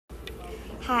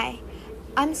Hi,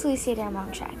 I'm Celicia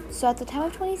Darmonshine. So at the time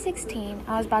of 2016,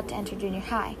 I was about to enter junior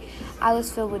high. I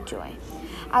was filled with joy.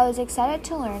 I was excited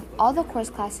to learn all the course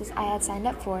classes I had signed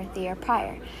up for the year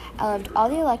prior. I loved all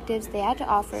the electives they had to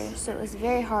offer, so it was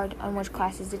very hard on which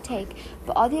classes to take,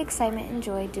 but all the excitement and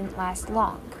joy didn't last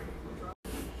long.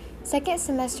 Second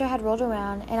semester had rolled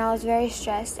around, and I was very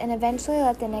stressed and eventually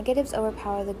let the negatives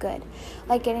overpower the good,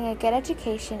 like getting a good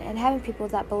education and having people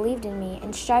that believed in me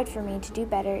and strived for me to do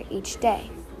better each day.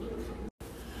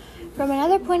 From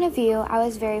another point of view, I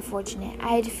was very fortunate.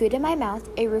 I had food in my mouth,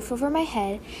 a roof over my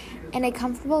head, and a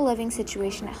comfortable living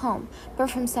situation at home. But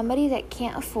from somebody that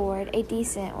can't afford a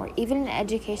decent or even an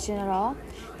education at all,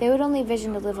 they would only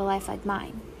vision to live a life like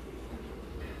mine.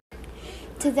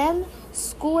 To them,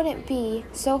 school wouldn't be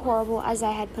so horrible as I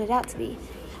had put it out to be.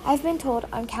 I've been told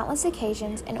on countless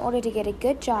occasions, in order to get a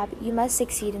good job, you must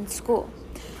succeed in school.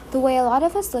 The way a lot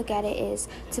of us look at it is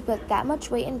to put that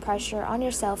much weight and pressure on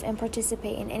yourself and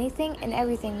participate in anything and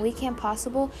everything we can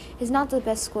possible is not the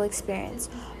best school experience.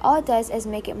 All it does is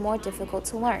make it more difficult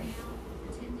to learn.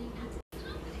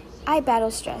 I battle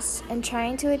stress, and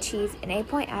trying to achieve an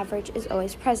 8-point average is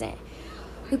always present.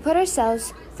 We put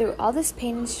ourselves through all this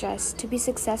pain and stress to be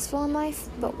successful in life,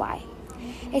 but why?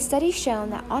 A study shown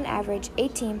that on average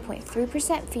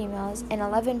 18.3% females and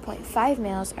 11.5%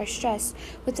 males are stressed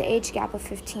with the age gap of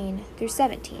 15 through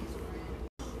 17.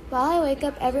 While I wake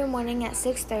up every morning at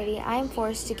 6:30, I am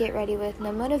forced to get ready with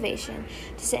no motivation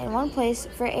to sit in one place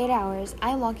for 8 hours. I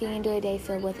am walking into a day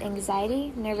filled with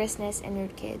anxiety, nervousness, and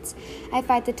rude kids. I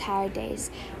fight the tired days,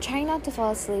 trying not to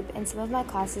fall asleep in some of my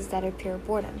classes that are pure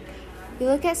boredom. We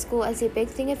look at school as a big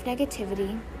thing of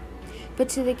negativity, but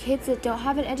to the kids that don't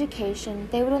have an education,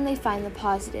 they would only find the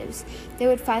positives. They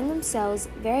would find themselves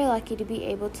very lucky to be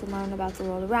able to learn about the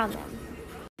world around them.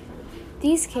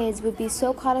 These kids would be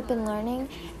so caught up in learning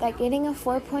that getting a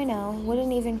 4.0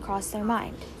 wouldn't even cross their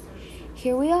mind.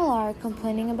 Here we all are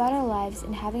complaining about our lives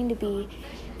and having to be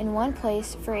in one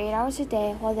place for 8 hours a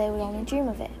day while they would only dream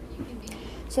of it.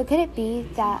 So could it be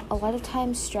that a lot of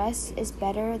times stress is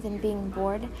better than being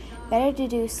bored? Better to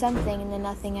do something than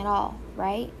nothing at all,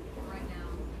 right?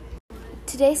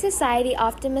 Today's society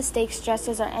often mistakes stress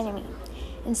as our enemy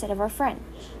instead of our friend.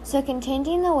 So can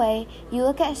changing the way you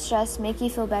look at stress make you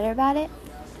feel better about it?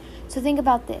 So think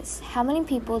about this. How many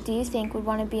people do you think would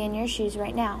want to be in your shoes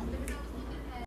right now?